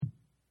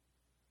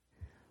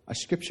Our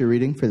scripture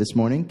reading for this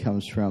morning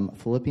comes from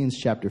Philippians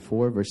chapter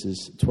 4,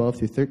 verses 12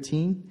 through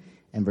 13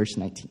 and verse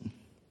 19.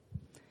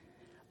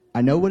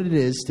 I know what it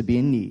is to be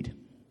in need,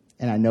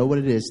 and I know what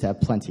it is to have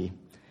plenty.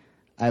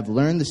 I have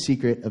learned the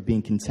secret of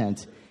being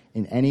content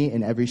in any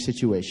and every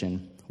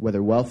situation,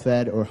 whether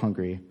well-fed or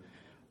hungry,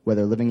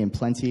 whether living in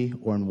plenty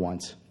or in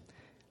want.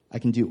 I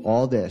can do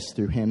all this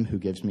through him who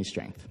gives me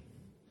strength.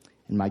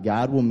 And my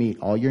God will meet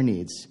all your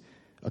needs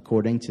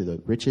according to the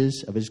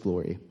riches of his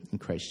glory in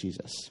Christ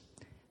Jesus.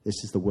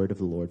 This is the word of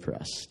the Lord for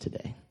us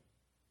today.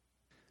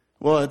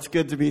 Well, it's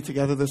good to be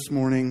together this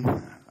morning.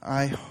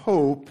 I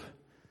hope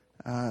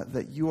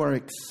that you are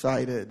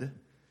excited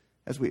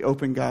as we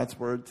open God's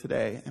word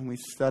today and we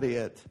study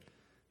it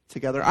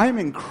together. I'm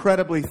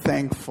incredibly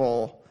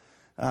thankful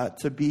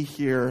to be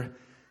here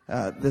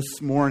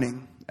this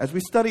morning as we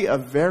study a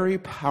very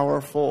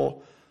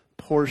powerful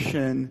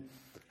portion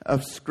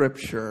of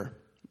Scripture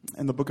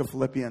in the book of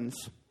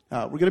Philippians.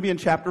 We're going to be in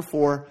chapter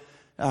 4.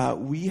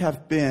 We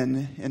have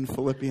been in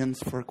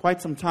Philippians for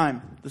quite some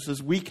time. This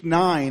is week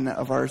 9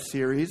 of our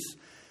series,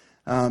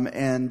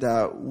 and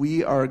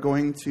we are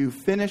going to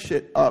finish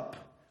it up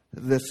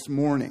this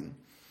morning.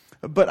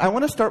 But I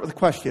want to start with a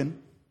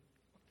question.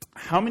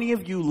 How many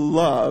of you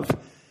love,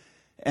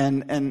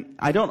 and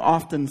I don't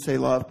often say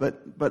love,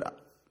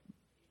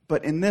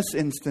 but in this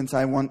instance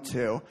I want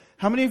to,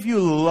 how many of you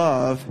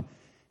love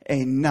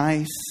a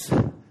nice,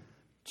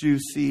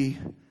 juicy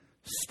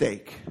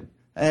steak?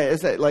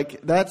 Is that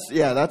like that's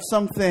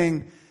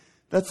something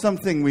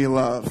we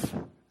love.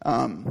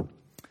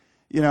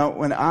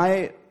 When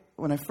I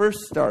first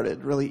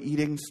started really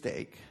eating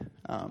steak,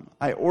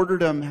 I ordered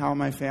them how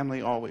my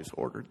family always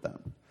ordered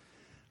them.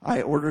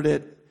 I ordered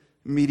it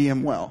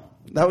medium well.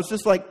 That's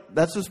just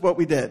what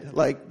we did.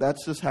 Like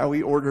that's just how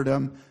we ordered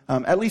them,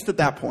 at least at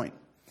that point.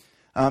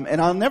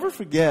 And I'll never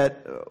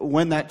forget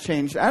when that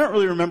changed. I don't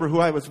really remember who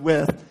I was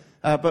with,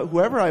 but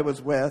whoever I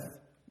was with.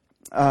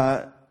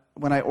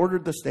 When I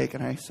ordered the steak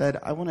and I said,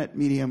 I want it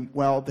medium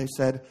well, they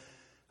said,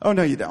 oh,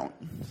 no, you don't.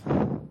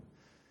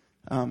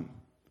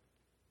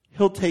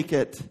 He'll take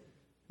it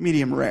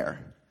medium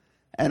rare.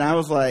 And I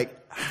was like,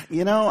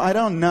 I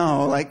don't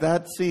know. Like,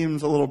 that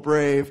seems a little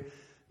brave.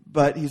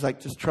 But he's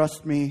like, just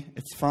trust me.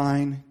 It's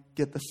fine.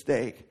 Get the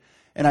steak.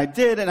 And I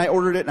did, and I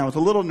ordered it, and I was a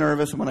little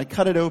nervous. And when I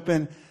cut it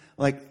open,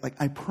 like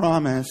I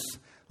promise,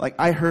 like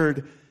I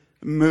heard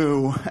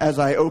moo as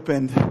I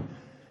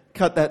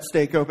cut that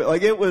steak open.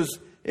 Like it was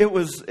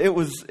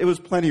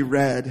plenty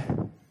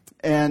red.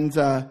 And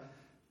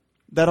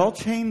that all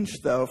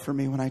changed, though, for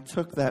me when I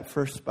took that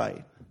first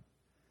bite.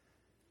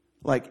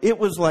 Like, it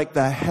was like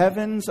the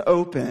heavens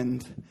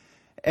opened,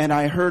 and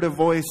I heard a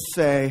voice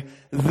say,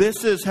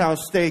 this is how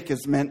steak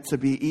is meant to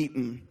be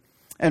eaten.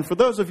 And for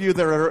those of you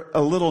that are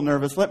a little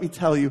nervous, let me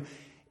tell you,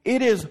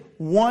 it is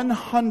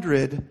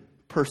 100%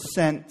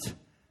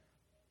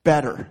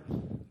 better.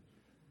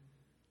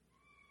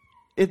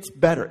 It's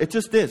better. It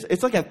just is.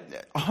 It's like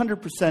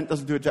 100%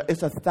 doesn't do it.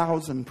 It's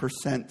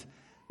 1,000%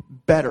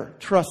 better.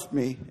 Trust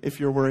me if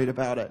you're worried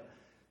about it.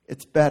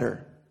 It's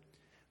better.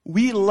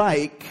 We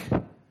like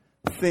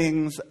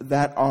things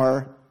that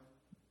are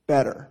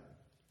better.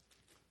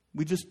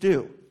 We just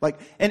do.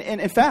 And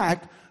in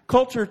fact,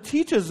 culture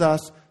teaches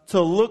us to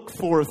look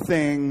for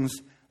things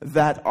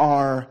that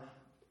are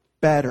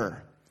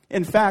better.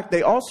 In fact,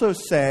 they also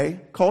say,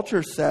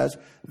 culture says,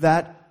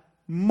 that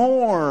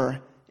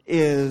more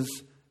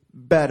is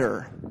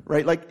better,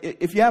 right? Like,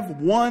 if you have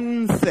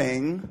one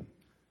thing,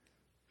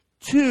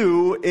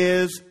 2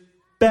 is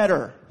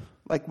better.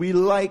 Like, we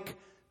like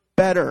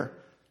better.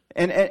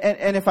 And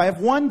if I have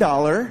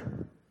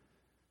 $1,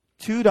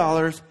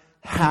 $2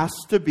 has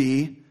to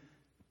be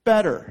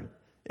better.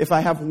 If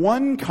I have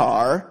 1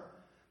 car,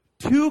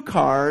 2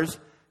 cars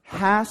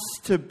has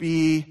to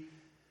be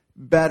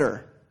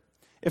better.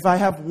 If I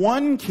have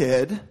 1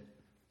 kid,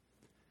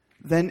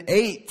 then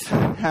 8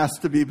 has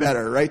to be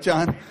better, right,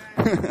 John?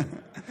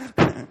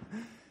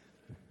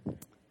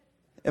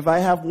 If I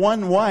have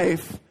 1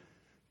 wife,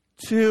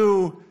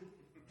 2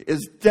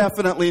 is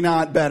definitely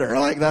not better.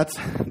 Like that's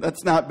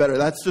not better.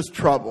 That's just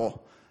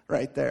trouble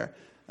right there.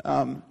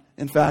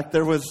 In fact,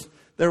 there was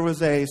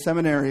a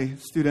seminary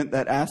student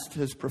that asked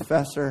his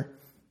professor,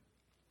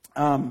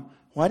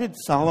 why did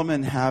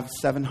Solomon have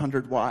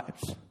 700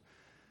 wives?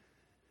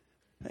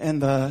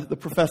 And the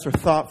professor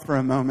thought for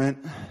a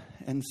moment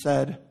and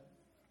said,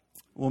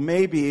 well,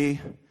 maybe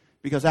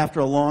because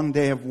after a long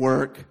day of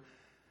work,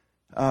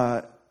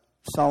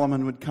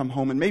 Solomon would come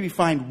home and maybe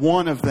find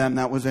one of them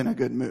that was in a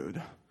good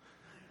mood.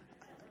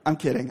 I'm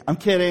kidding. It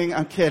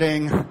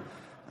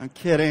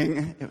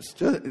was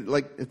just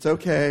like, it's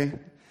okay.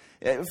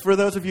 For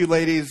those of you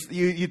ladies,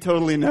 you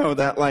totally know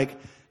that like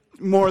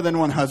more than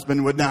one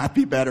husband would not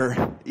be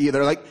better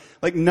either. Like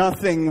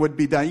nothing would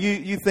be done.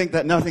 You think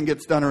that nothing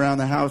gets done around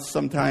the house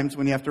sometimes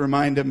when you have to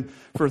remind him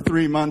for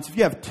 3 months. If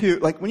you have 2,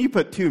 like when you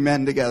put 2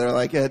 men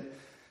together,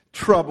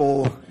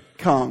 trouble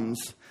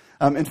comes.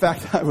 In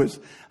fact, I was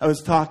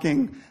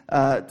talking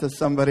to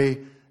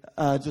somebody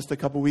just a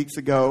couple weeks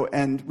ago,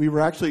 and we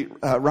were actually,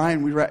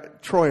 Ryan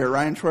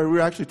Troyer, we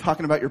were actually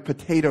talking about your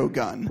potato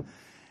gun.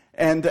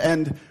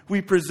 And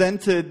we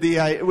presented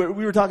we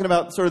were talking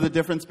about sort of the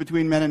difference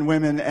between men and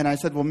women, and I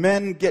said, well,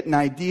 men get an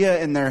idea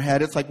in their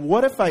head. It's like,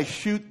 what if I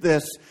shoot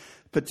this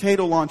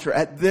potato launcher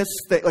at this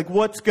state? Like,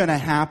 what's going to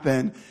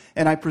happen?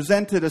 And I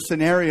presented a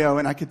scenario,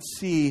 and I could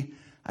see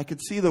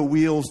the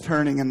wheels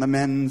turning in the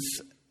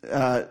men's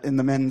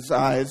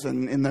eyes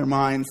and in their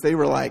minds. They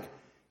were like,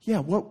 yeah,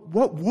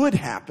 what would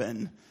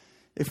happen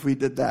if we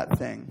did that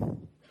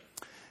thing?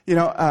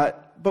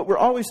 But we're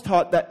always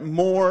taught that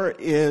more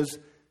is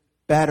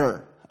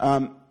better.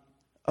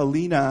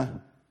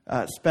 Alina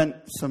spent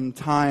some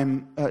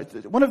time.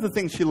 One of the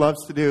things she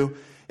loves to do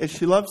is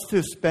she loves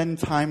to spend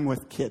time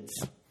with kids.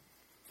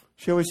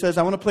 She always says,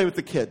 I want to play with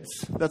the kids.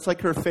 That's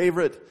like her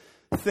favorite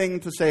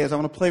thing to say is, I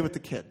want to play with the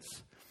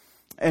kids.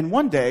 And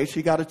one day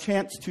she got a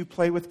chance to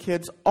play with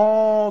kids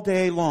all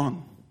day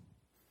long.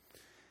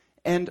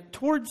 And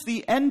towards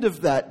the end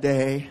of that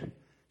day,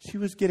 she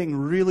was getting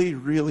really,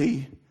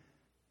 really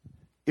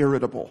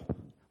irritable.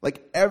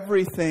 Like,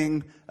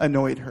 everything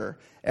annoyed her.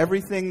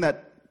 Everything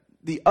that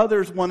the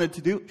others wanted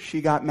to do,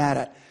 she got mad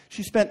at.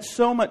 She spent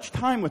so much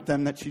time with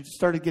them that she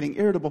started getting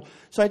irritable.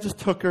 So I just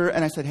took her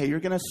and I said, hey,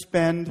 you're going to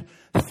spend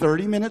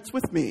 30 minutes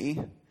with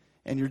me,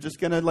 and you're just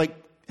going to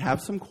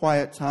have some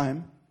quiet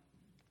time.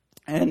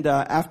 And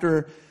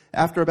after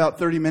about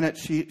 30 minutes,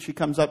 she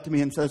comes up to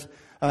me and says,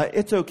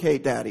 it's okay,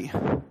 Daddy.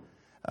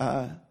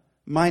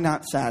 Mine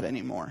not sad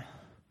anymore.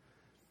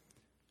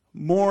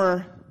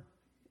 More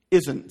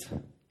isn't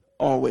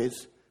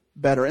always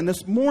better. And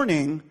this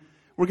morning,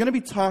 we're going to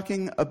be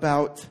talking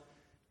about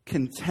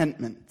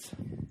contentment.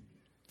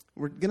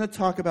 We're going to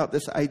talk about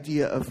this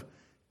idea of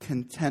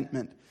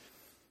contentment.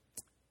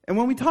 And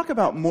when we talk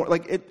about more,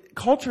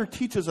 culture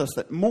teaches us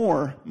that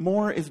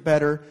more is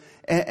better.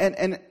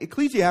 And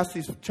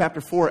Ecclesiastes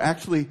chapter 4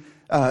 actually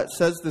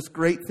says this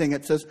great thing.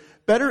 It says,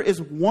 better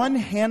is one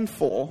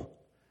handful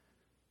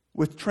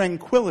with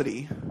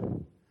tranquility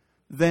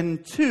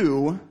than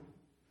two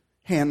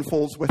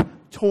handfuls with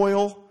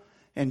toil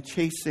and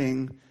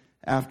chasing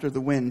after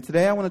the wind.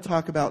 Today I want to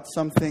talk about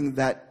something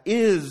that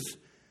is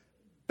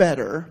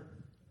better,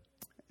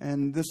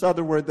 and this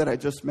other word that I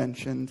just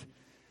mentioned,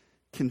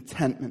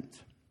 contentment.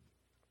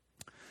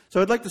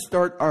 So I'd like to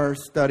start our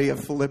study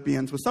of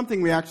Philippians with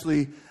something we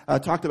actually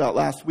talked about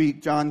last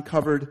week. John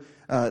covered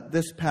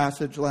this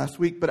passage last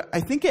week, but I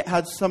think it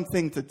has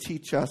something to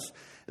teach us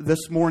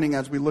this morning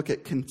as we look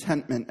at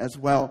contentment as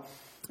well.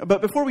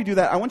 But before we do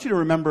that, I want you to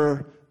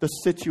remember the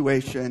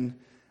situation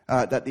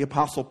that the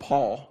Apostle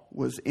Paul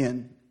was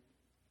in.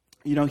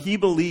 He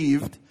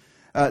believed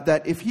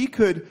that if he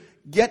could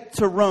get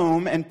to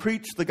Rome and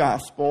preach the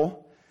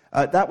gospel,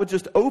 that would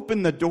just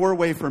open the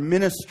doorway for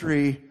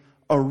ministry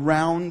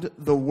around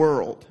the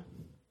world.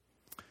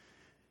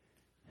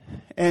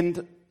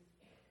 And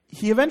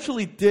he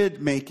eventually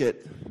did make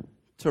it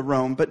to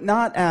Rome, but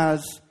not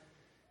as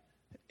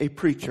a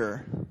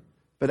preacher,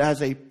 but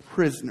as a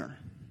prisoner.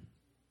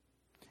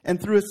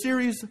 And through a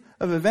series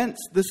of events,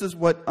 this is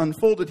what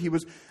unfolded. He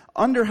was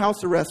under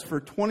house arrest for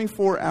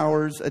 24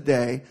 hours a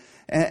day.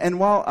 And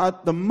while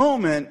at the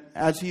moment,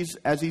 as he's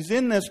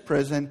in this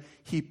prison,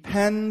 he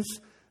pens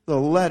the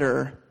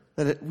letter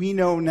that we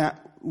know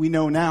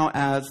now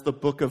as the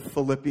book of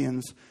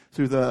Philippians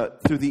through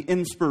the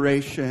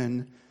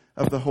inspiration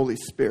of the Holy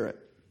Spirit.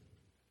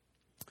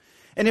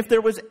 And if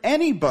there was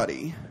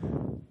anybody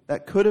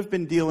that could have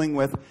been dealing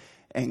with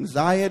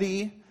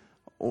anxiety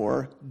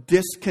or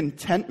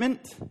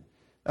discontentment,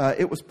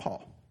 it was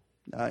Paul.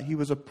 He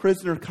was a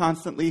prisoner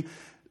constantly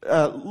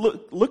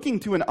looking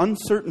to an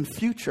uncertain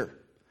future.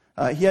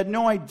 He had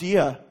no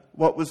idea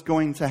what was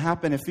going to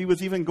happen, if he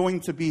was even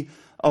going to be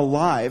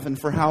alive, and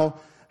for how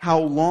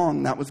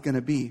long that was going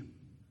to be.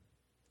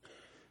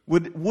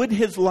 Would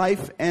his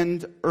life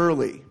end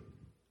early?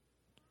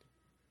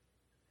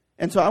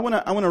 And so I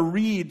want to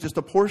read just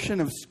a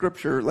portion of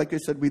Scripture, like I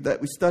said,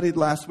 that we studied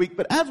last week.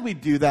 But as we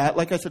do that,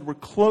 like I said, we're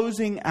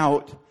closing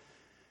out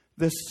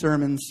this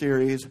sermon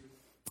series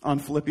on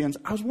Philippians.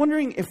 I was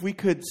wondering if we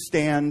could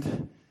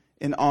stand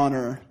in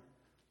honor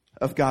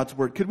of God's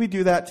Word. Could we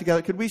do that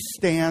together? Could we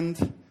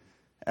stand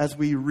as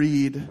we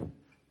read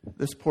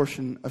this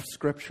portion of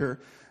Scripture?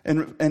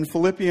 In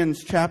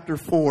Philippians chapter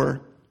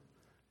 4,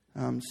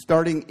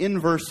 starting in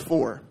verse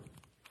 4,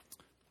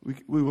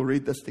 we will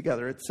read this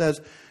together. It says,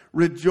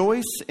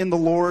 "Rejoice in the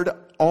Lord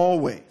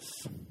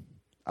always.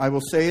 I will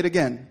say it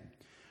again.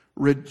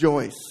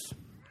 Rejoice.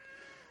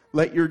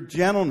 Let your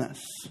gentleness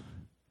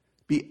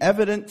be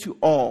evident to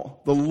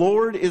all. The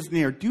Lord is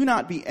near. Do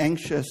not be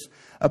anxious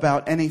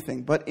about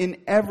anything, but in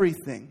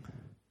everything,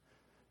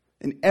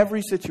 in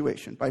every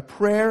situation, by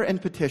prayer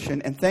and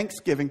petition and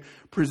thanksgiving,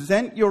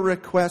 present your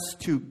requests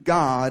to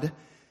God,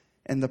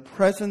 and the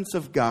presence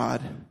of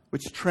God,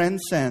 which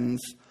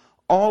transcends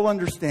all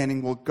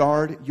understanding, will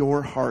guard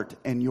your heart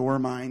and your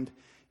mind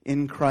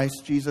in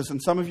Christ Jesus.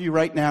 And some of you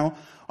right now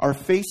are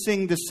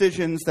facing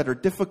decisions that are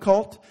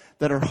difficult,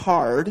 that are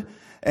hard,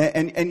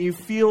 and you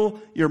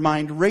feel your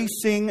mind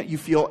racing, you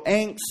feel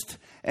angst,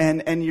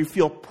 and you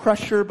feel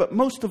pressure, but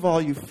most of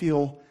all, you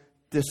feel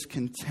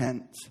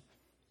discontent.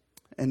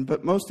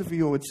 But most of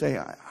you would say,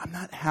 I'm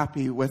not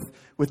happy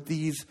with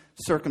these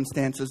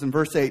circumstances. In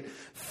verse 8,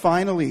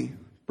 finally,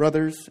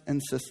 brothers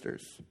and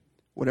sisters,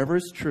 whatever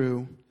is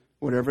true,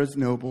 whatever is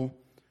noble,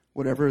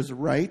 whatever is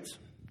right,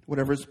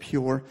 whatever is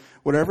pure,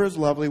 whatever is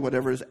lovely,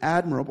 whatever is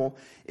admirable,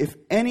 if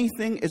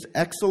anything is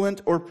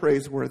excellent or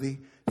praiseworthy,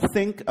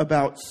 think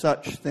about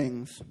such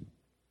things.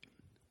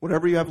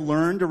 Whatever you have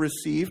learned or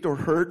received or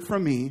heard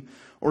from me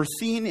or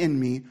seen in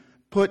me,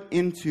 put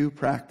into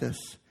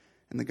practice,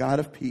 and the God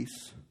of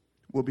peace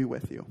will be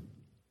with you.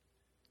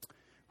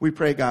 We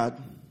pray,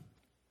 God,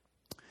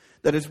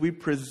 that as we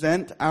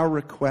present our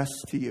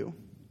requests to you,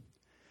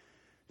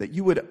 that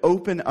you would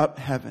open up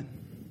heaven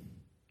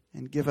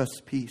and give us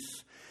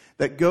peace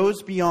that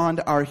goes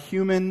beyond our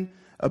human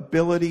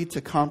ability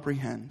to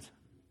comprehend.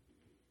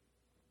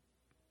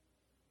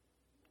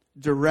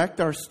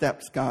 Direct our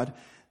steps, God,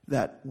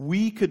 that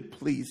we could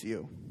please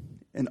you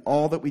in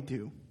all that we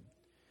do.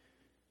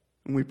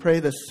 And we pray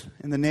this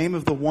in the name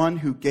of the one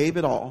who gave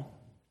it all,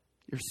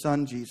 your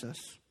Son, Jesus.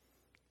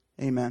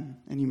 Amen.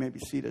 And you may be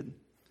seated.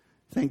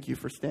 Thank you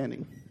for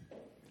standing.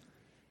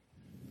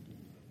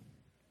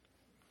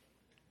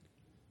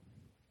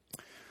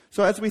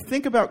 So as we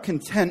think about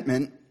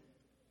contentment,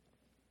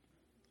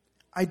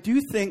 I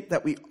do think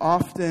that we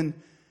often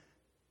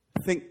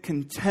think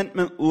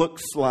contentment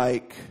looks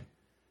like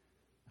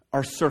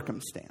our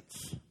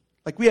circumstance.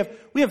 Like we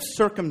have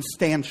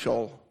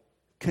circumstantial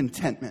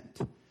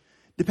contentment.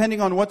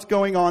 Depending on what's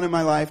going on in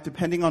my life,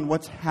 depending on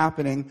what's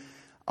happening,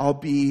 I'll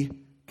be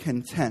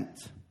content.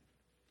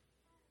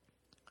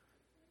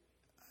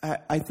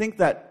 I think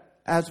that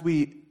as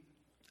we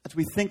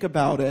think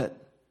about it,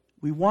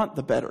 we want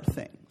the better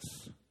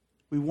things.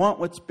 We want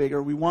what's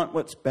bigger, we want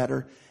what's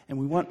better, and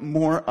we want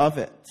more of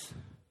it.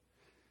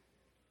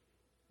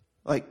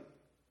 Like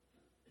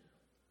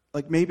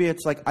maybe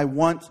it's like I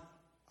want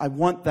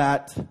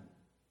that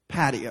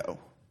patio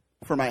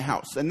for my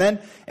house, and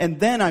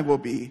then I will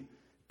be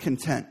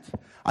content.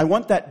 I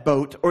want that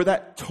boat or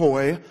that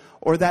toy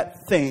or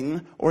that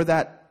thing or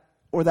that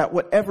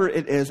whatever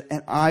it is,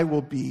 and I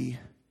will be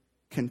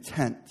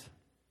content.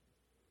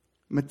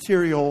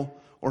 Material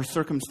or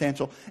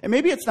circumstantial. And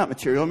maybe it's not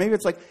material. Maybe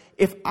it's like,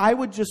 if I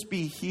would just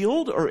be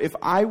healed, or if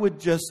I would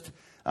just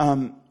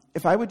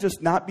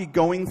not be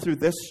going through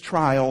this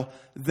trial,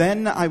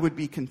 then I would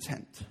be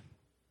content.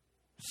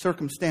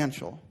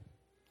 Circumstantial.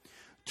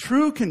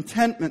 True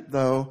contentment,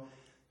 though,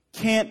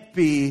 can't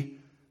be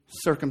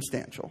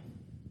circumstantial.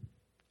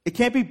 It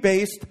can't be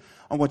based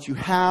on what you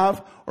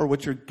have or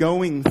what you're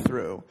going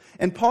through.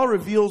 And Paul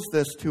reveals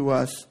this to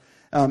us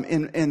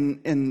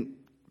in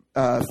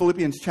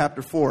Philippians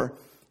chapter 4.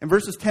 In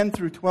verses 10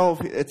 through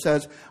 12, it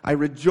says, I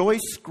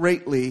rejoice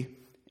greatly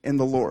in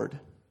the Lord,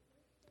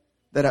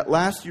 that at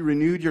last you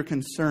renewed your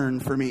concern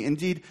for me.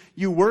 Indeed,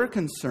 you were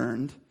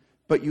concerned,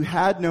 but you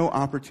had no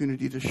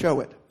opportunity to show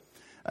it.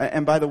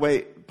 And by the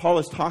way, Paul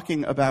is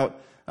talking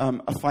about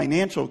a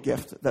financial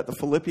gift that the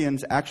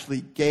Philippians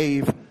actually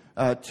gave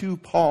to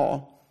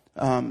Paul.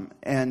 And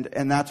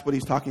that's what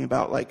he's talking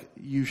about, like,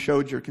 you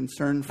showed your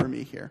concern for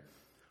me here.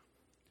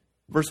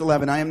 Verse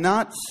 11, I am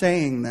not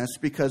saying this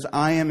because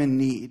I am in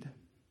need.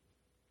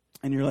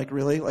 And you're like,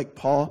 really? Like,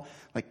 Paul,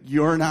 like,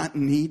 you're not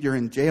in need, you're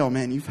in jail,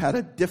 man. You've had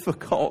a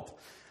difficult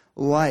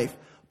life.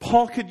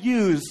 Paul could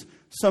use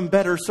some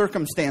better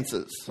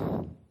circumstances.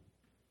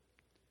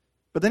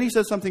 But then he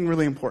says something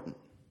really important.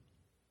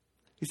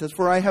 He says,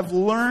 for I have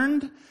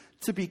learned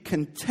to be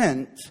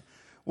content,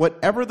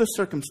 whatever the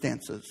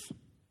circumstances.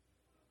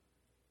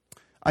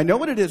 I know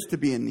what it is to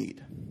be in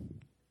need.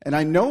 And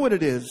I know what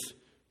it is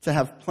to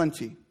have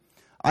plenty.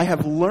 I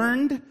have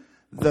learned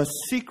the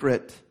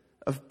secret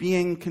of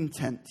being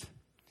content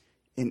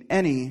in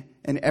any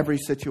and every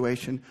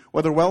situation,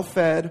 whether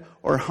well-fed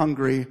or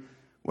hungry,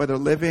 whether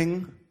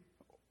living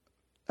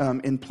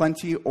in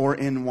plenty or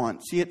in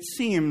want. See, it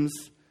seems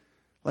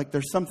like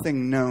there's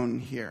something known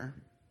here.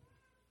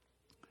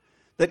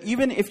 That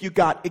even if you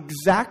got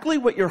exactly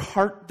what your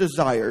heart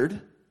desired,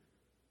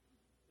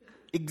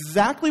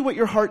 exactly what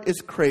your heart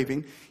is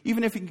craving,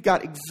 even if you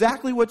got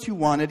exactly what you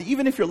wanted,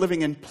 even if you're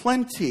living in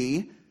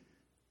plenty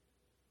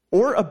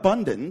or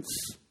abundance,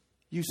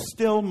 you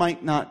still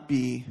might not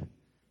be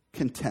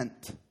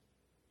content.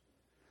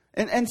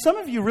 And some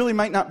of you really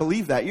might not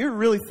believe that. You're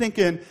really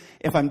thinking,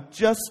 if I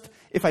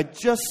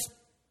just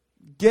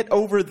get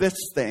over this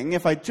thing,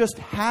 if I just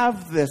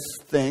have this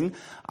thing,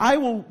 I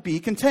will be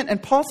content.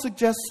 And Paul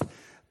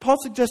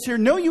suggests here,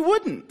 no, you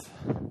wouldn't.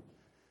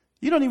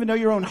 You don't even know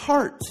your own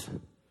heart.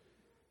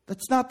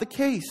 That's not the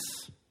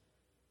case.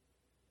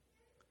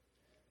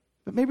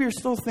 But maybe you're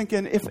still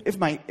thinking, if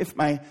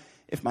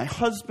my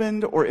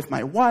husband or if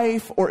my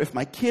wife or if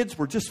my kids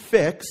were just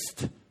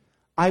fixed,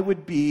 I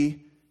would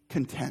be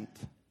content.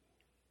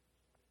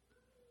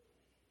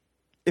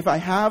 if I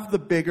have the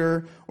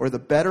bigger or the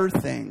better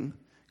thing,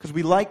 because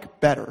we like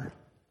better,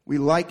 we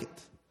like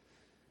it.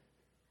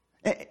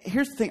 And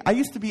here's the thing. I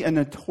used to be a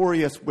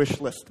notorious wish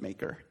list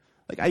maker.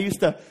 Like I used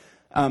to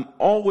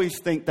always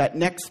think that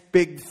next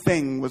big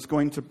thing was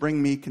going to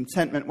bring me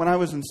contentment. When I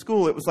was in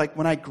school, it was like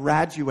when I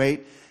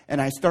graduate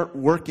and I start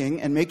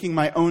working and making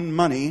my own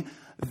money,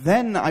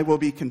 then I will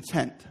be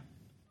content.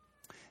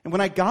 And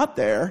when I got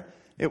there,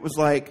 it was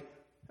like,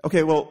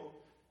 okay, well,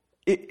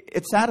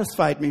 it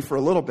satisfied me for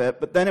a little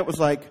bit, but then it was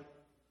like,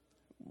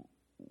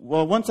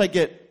 well, once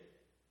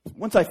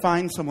I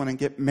find someone and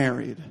get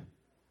married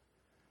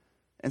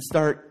and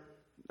start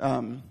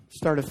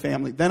a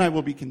family, then I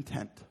will be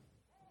content.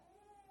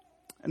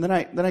 And then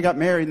I got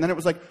married, and then it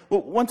was like,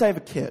 well, once I have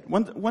a kid,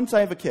 once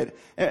I have a kid,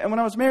 and when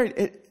I was married,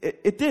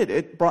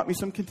 it brought me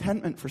some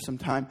contentment for some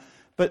time,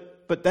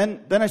 but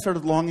then I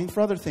started longing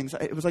for other things.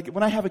 It was like,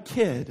 when I have a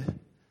kid,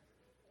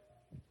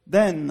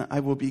 then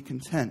I will be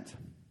content.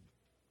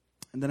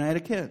 And then I had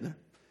a kid.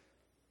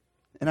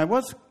 And I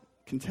was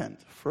content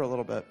for a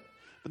little bit.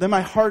 But then my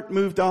heart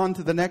moved on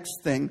to the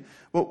next thing.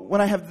 Well, when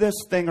I have this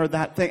thing or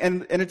that thing,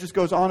 and it just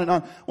goes on and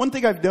on. One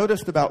thing I've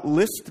noticed about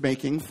list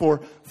making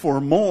for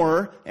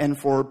more and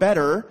for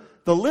better,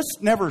 the list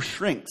never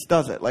shrinks,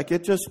 does it? Like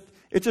it just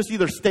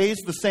either stays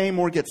the same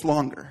or gets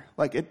longer.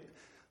 Like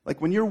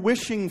when you're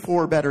wishing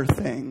for better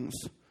things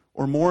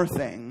or more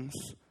things,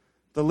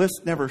 the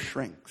list never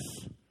shrinks.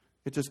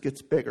 It just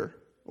gets bigger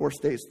or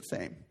stays the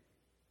same.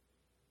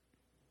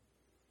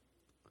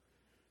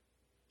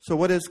 So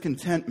what is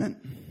contentment?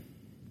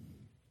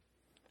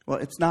 Well,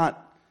 it's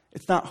not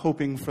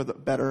hoping for the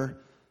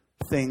better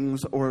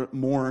things or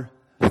more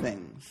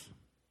things.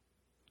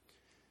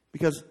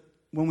 Because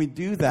when we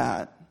do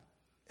that,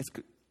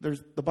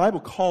 the Bible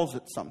calls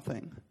it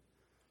something.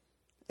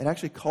 It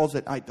actually calls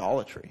it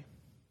idolatry.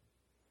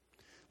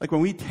 Like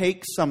when we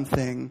take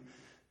something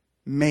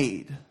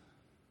made,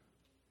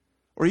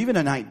 or even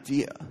an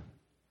idea,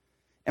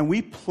 and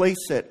we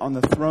place it on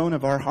the throne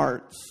of our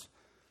hearts,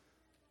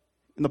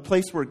 in the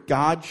place where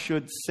God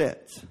should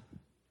sit,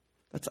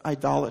 that's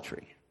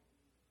idolatry.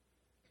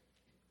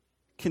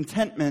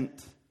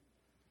 Contentment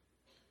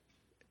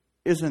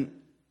isn't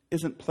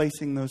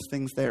placing those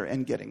things there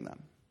and getting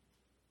them.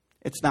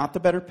 It's not the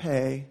better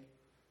pay.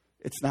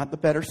 It's not the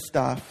better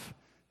stuff.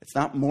 It's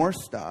not more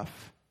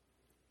stuff.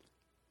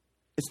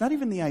 It's not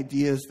even the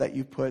ideas that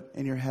you put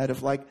in your head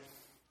of like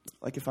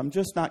if I'm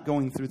just not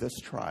going through this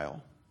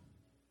trial,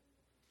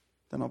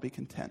 then I'll be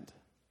content.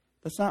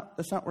 That's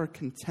not where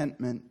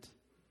contentment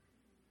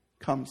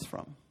comes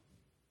from.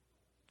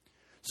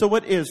 So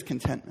what is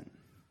contentment?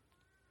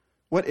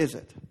 What is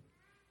it?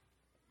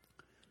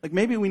 Like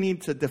maybe we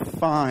need to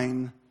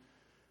define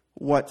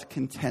what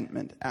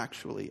contentment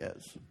actually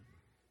is.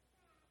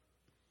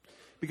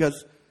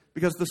 Because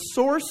the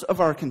source of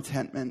our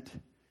contentment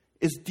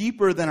is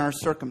deeper than our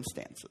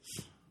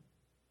circumstances.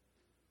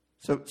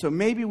 So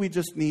maybe we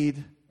just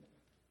need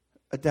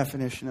a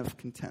definition of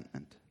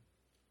contentment.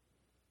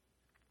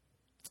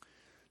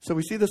 So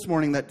we see this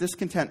morning that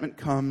discontentment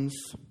comes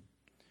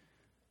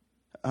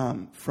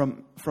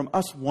from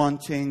us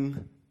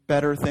wanting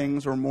better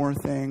things or more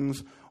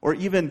things, or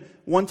even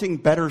wanting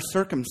better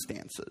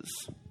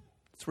circumstances.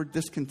 That's where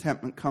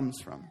discontentment comes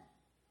from.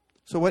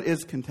 So what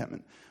is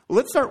contentment? Well,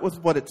 let's start with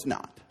what it's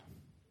not.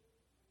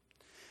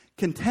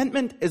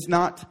 Contentment is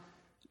not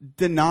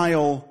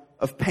denial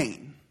of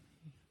pain.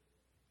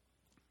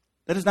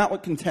 That is not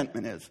what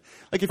contentment is.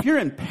 Like if you're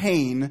in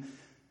pain,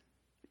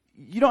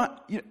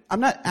 I'm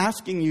not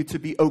asking you to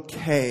be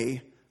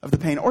okay of the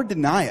pain or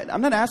deny it.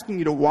 I'm not asking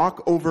you to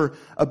walk over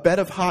a bed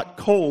of hot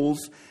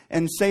coals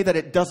and say that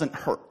it doesn't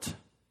hurt.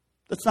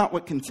 That's not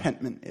what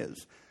contentment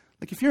is.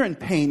 Like if you're in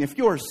pain, if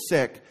you're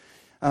sick,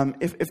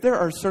 if there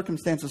are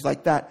circumstances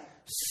like that,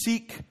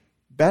 seek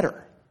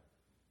better.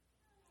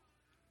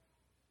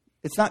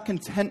 It's not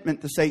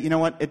contentment to say, you know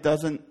what, it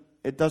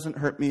doesn't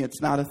hurt me,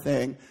 it's not a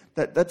thing.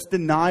 That's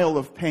denial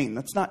of pain.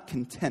 That's not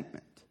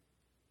contentment.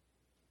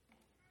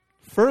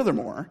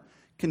 Furthermore,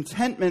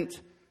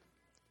 contentment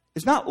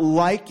is not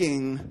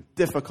liking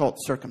difficult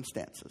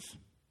circumstances.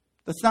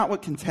 That's not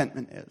what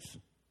contentment is.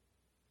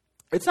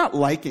 It's not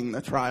liking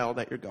the trial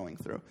that you're going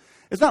through.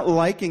 It's not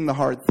liking the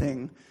hard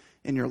thing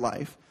in your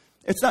life.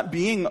 It's not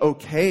being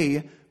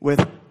okay with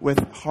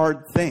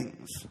hard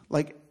things.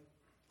 Like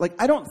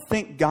I don't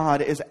think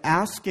God is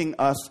asking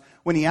us,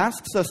 when He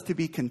asks us to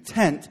be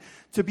content,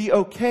 to be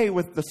okay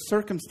with the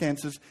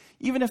circumstances,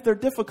 even if they're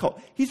difficult.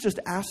 He's just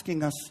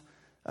asking us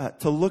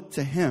to look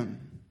to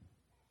Him.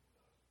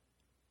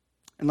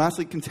 And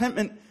lastly,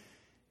 contentment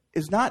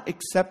is not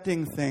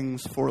accepting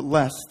things for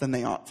less than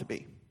they ought to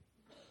be.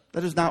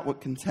 That is not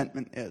what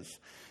contentment is.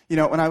 You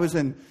know, when I was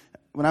in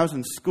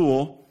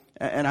school,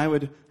 and I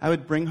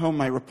would bring home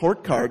my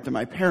report card to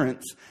my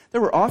parents,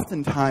 there were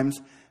often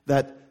times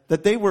that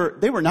they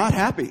were not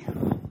happy.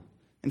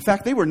 In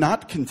fact, they were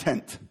not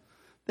content.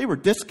 They were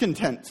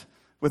discontent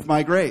with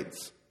my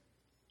grades.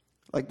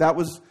 Like that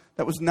was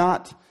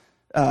not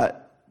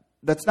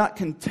that's not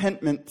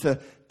contentment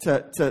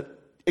to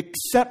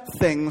accept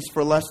things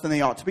for less than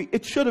they ought to be.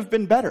 It should have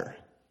been better.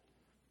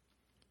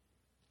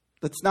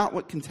 That's not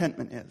what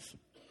contentment is.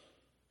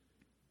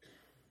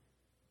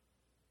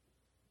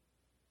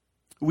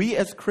 We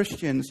as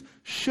Christians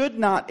should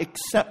not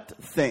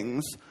accept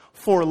things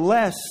for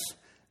less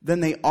than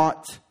they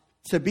ought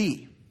to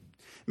be.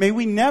 May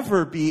we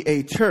never be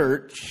a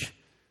church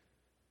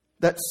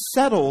that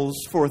settles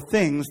for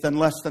things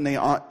less than they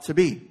ought to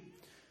be.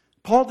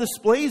 Paul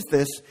displays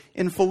this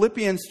in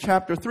Philippians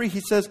chapter 3.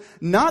 He says,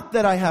 "Not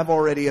that I have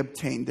already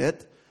obtained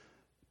it,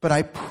 but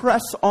I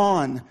press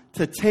on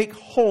to take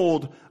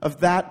hold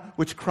of that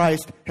which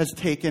Christ has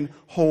taken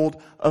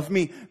hold of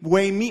me."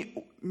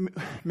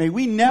 May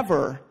we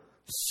never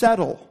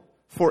settle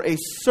for a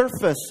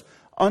surface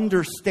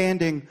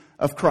understanding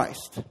of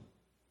Christ.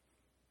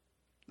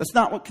 That's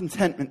not what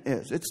contentment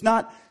is. It's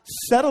not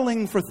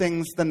settling for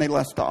things than they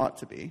less ought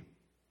to be.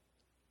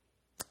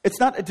 It's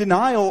not a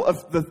denial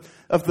of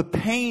the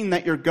pain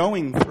that you're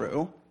going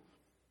through.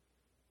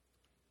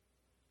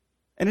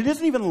 And it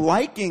isn't even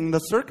liking the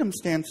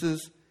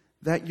circumstances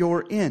that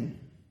you're in.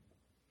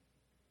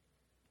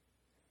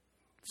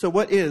 So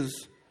what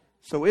is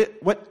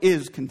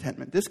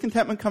contentment?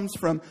 Discontentment comes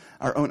from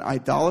our own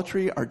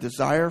idolatry, our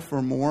desire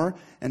for more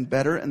and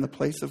better in the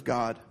place of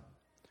God.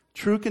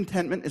 True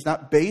contentment is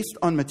not based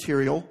on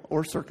material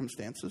or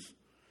circumstances.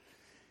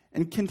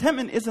 And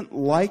contentment isn't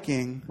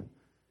liking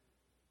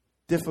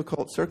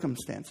difficult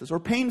circumstances or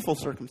painful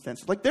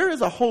circumstances. Like, there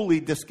is a holy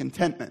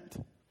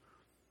discontentment.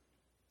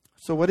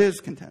 So what is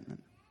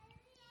contentment?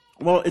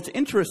 Well, it's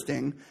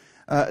interesting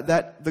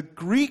that the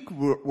Greek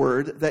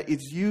word that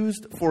is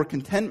used for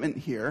contentment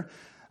here,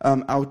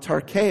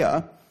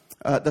 autarkeia,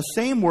 the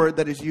same word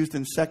that is used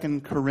in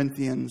 2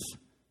 Corinthians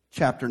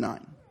chapter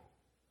 9.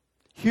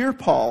 Here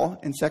Paul,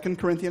 in 2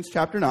 Corinthians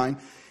chapter 9,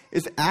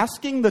 is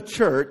asking the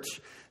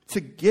church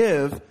to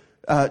give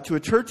to a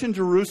church in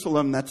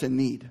Jerusalem that's in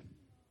need.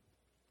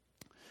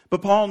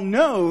 But Paul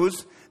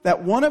knows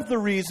that one of the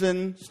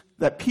reasons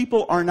that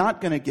people are not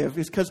going to give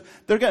is because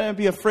they're going to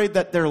be afraid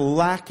that they're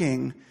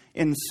lacking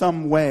in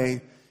some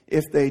way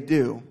if they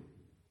do.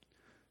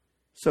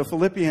 So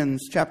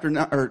Philippians chapter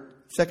 9, or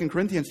 2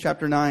 Corinthians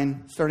chapter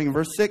 9, starting in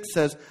verse 6,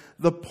 says,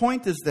 "The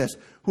point is this: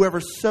 whoever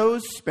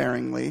sows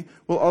sparingly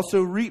will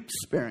also reap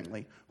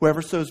sparingly.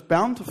 Whoever sows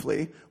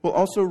bountifully will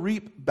also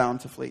reap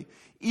bountifully.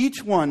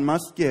 Each one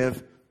must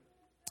give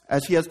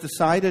as he has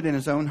decided in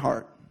his own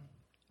heart,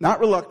 not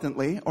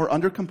reluctantly or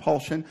under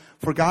compulsion,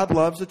 for God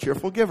loves a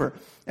cheerful giver."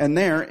 And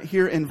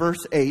here in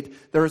verse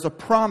 8, there is a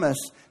promise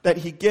that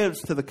he gives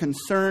to the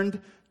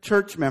concerned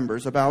church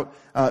members about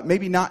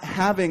maybe not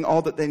having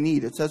all that they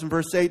need. It says in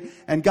verse 8,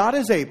 "And God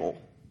is able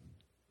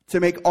to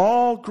make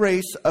all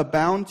grace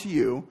abound to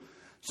you,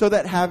 so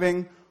that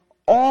having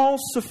all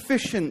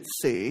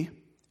sufficiency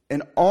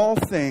in all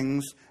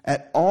things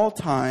at all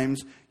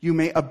times, you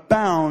may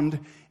abound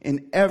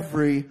in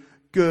every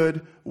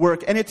good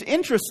work." And it's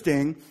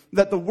interesting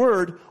that the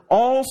word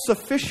all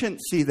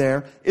sufficiency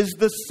there is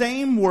the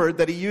same word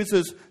that he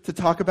uses to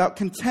talk about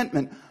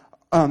contentment,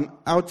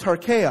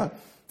 autarkeia.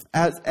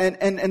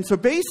 And so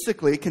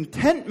basically,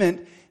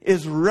 contentment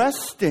is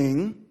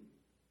resting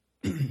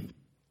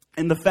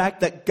in the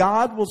fact that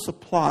God will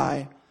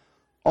supply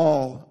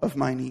all of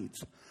my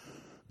needs.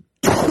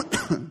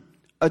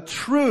 A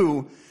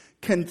true,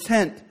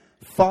 content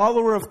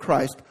follower of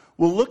Christ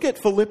will look at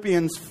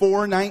Philippians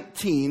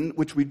 4:19,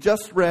 which we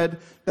just read,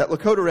 that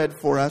Lakota read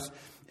for us,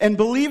 and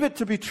believe it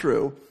to be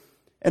true.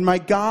 "And my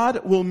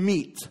God will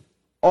meet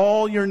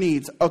all your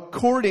needs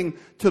according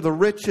to the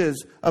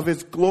riches of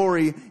his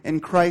glory in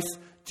Christ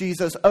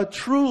Jesus." A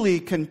truly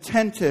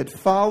contented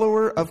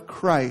follower of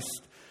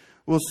Christ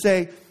will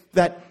say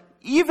that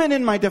even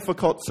in my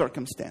difficult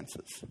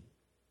circumstances,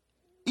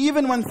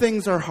 even when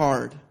things are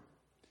hard,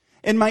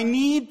 and my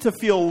need to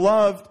feel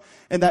loved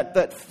and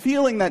that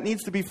feeling that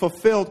needs to be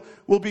fulfilled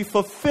will be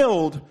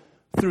fulfilled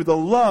through the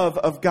love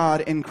of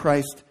God in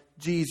Christ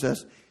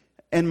Jesus.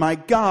 And my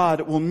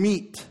God will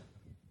meet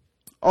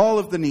all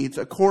of the needs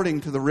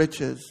according to the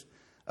riches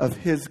of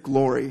his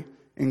glory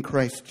in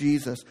Christ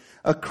Jesus.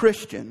 A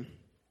Christian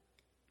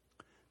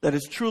that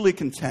is truly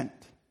content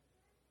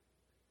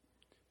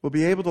will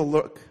be able to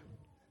look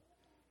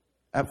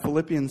at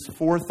Philippians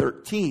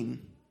 4:13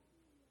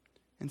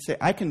 and say,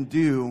 I can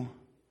do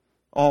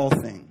all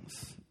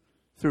things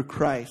through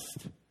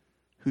Christ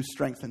who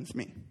strengthens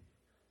me.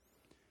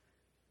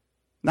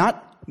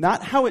 Not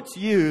how it's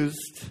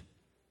used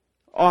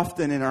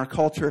often in our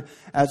culture,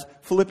 as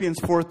Philippians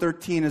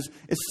 4:13 is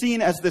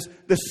seen as this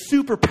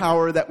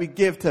superpower that we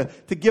give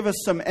to give us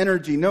some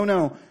energy.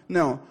 No.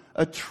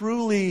 A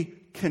truly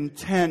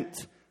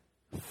content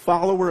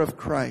follower of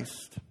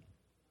Christ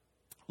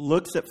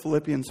looks at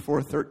Philippians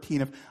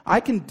 4:13 of, I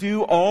can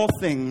do all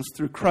things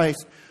through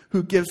Christ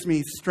who gives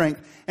me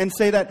strength, and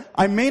say that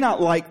I may not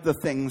like the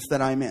things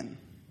that I'm in.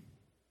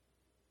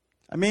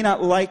 I may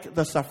not like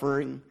the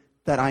suffering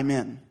that I'm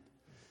in.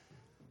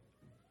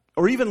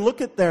 Or even look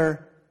at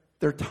their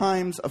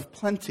times of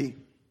plenty.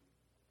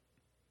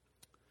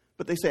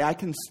 But they say, I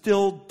can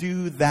still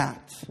do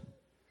that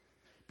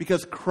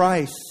because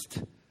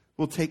Christ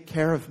will take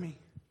care of me.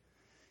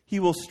 He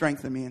will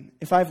strengthen me. And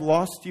if I've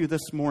lost you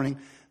this morning,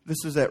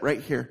 this is it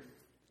right here.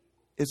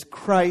 Is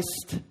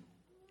Christ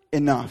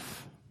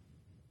enough?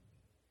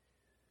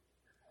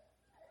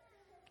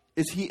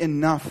 Is he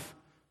enough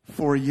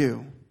for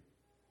you?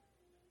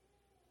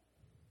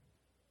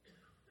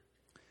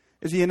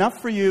 Is he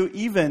enough for you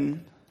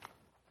even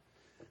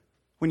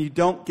when you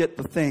don't get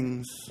the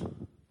things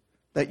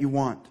that you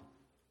want?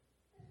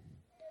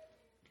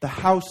 The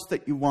house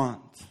that you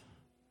want?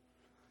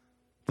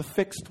 The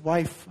fixed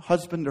wife,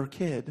 husband, or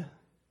kid?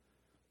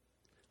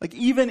 Like,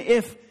 even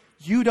if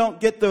you don't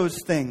get those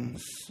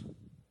things,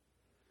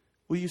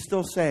 will you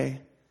still say,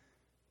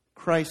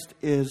 Christ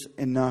is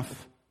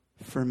enough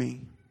for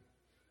me?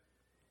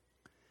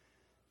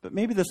 But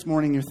maybe this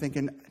morning you're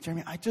thinking,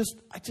 Jeremy, I just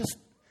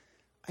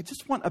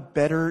want a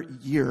better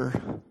year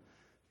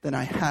than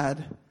I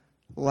had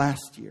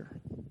last year.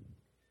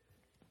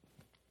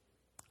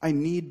 I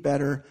need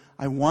better.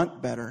 I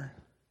want better.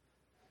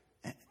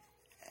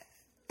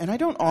 And I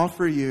don't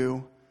offer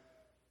you,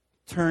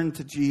 turn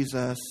to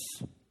Jesus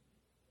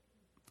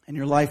and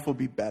your life will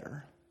be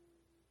better.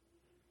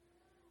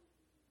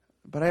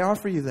 But I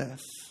offer you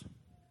this.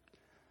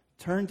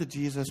 Turn to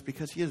Jesus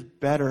because he is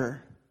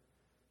better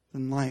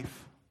than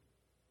life.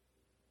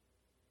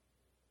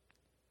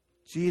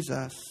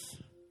 Jesus,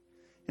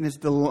 in his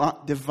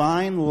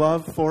divine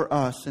love for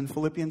us in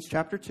Philippians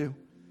chapter 2,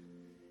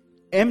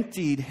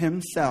 emptied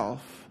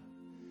himself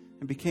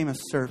and became a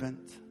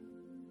servant.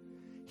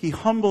 He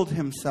humbled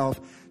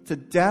himself to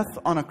death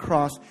on a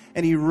cross,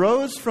 and he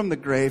rose from the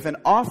grave and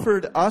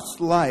offered us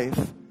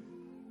life,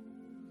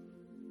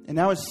 and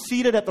now is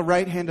seated at the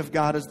right hand of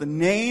God as the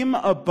name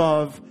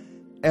above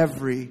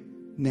every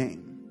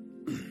name.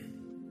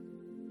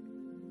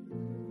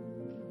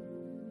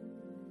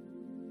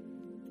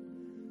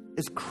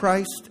 Is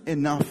Christ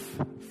enough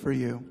for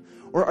you?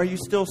 Or are you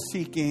still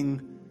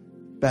seeking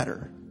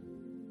better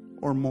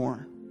or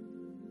more?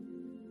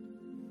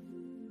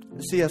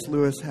 C.S.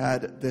 Lewis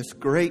had this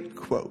great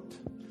quote,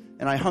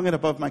 and I hung it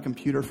above my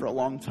computer for a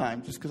long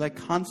time just because I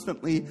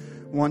constantly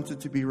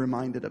wanted to be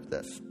reminded of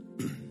this.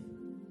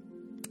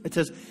 It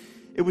says,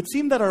 "It would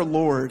seem that our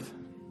Lord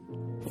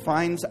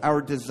finds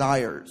our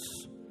desires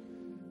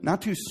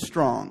not too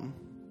strong,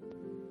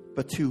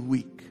 but too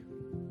weak.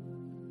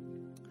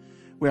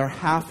 We are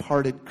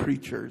half-hearted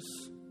creatures,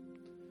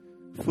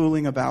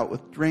 fooling about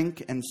with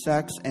drink and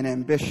sex and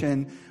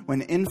ambition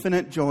when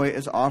infinite joy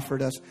is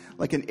offered us,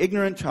 like an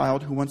ignorant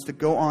child who wants to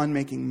go on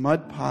making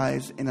mud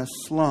pies in a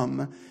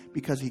slum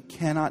because he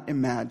cannot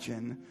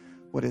imagine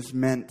what is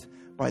meant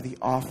by the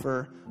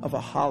offer of a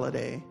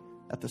holiday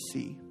at the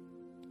sea.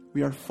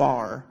 We are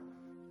far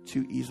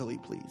too easily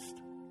pleased."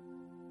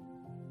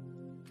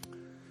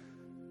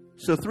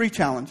 So 3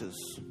 challenges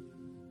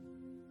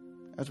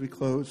as we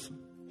close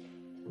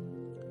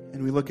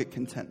and we look at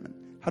contentment.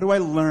 How do I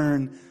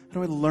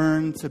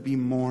learn to be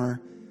more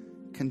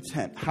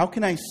content? How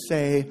can I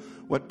say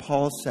what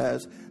Paul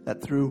says,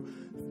 that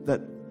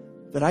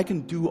that I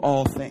can do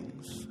all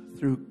things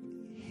through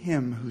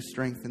him who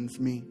strengthens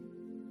me?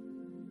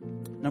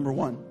 Number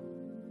 1,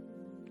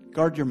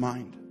 guard your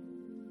mind.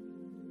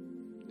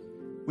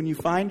 When you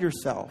find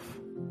yourself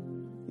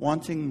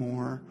wanting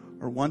more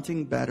or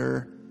wanting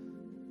better,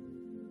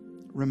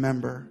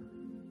 remember,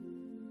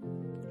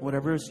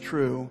 whatever is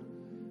true,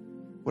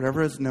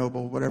 whatever is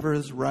noble, whatever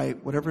is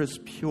right, whatever is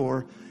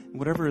pure,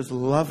 whatever is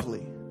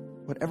lovely,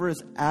 whatever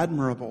is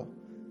admirable,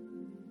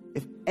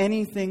 if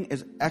anything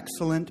is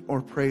excellent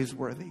or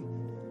praiseworthy,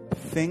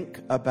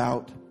 think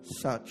about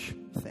such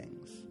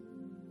things.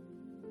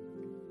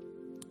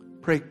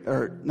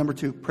 Number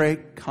 2, pray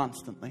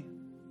constantly.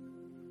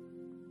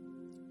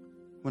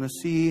 When a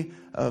sea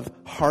of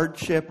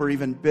hardship or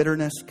even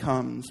bitterness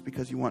comes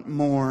because you want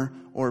more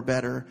or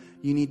better,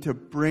 you need to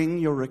bring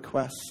your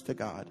requests to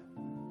God.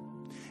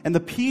 And the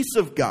peace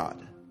of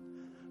God,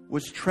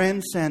 which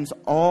transcends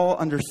all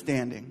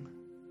understanding,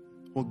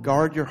 will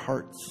guard your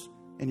hearts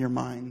and your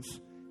minds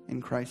in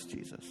Christ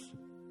Jesus.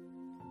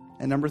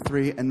 And number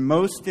 3, and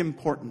most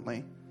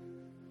importantly,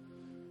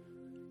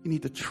 you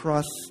need to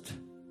trust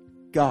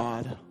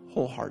God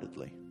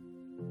wholeheartedly.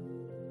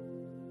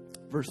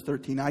 Verse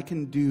 13, I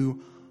can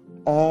do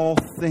all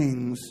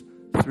things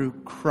through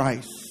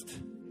Christ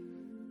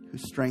who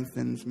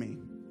strengthens me.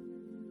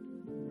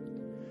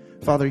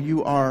 Father,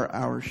 you are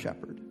our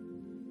shepherd,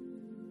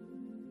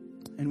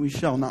 and we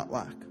shall not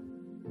lack.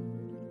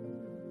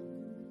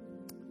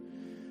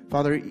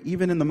 Father,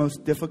 even in the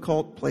most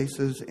difficult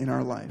places in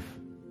our life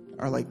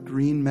are like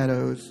green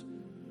meadows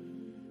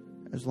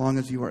as long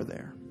as you are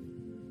there.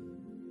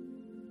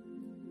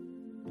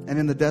 And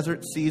in the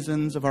desert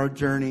seasons of our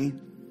journey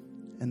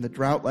and the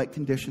drought-like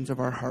conditions of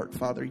our heart,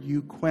 Father,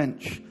 you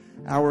quench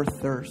our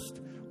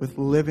thirst with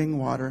living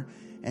water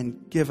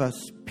and give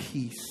us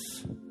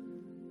peace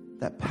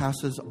that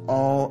passes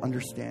all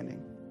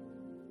understanding.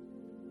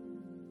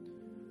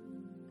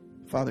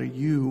 Father,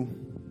 you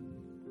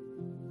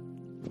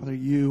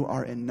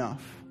are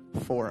enough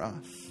for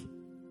us.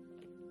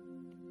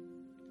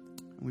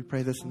 And we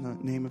pray this in the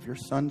name of your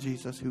Son,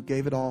 Jesus, who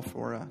gave it all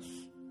for us.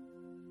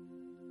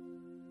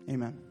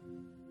 Amen.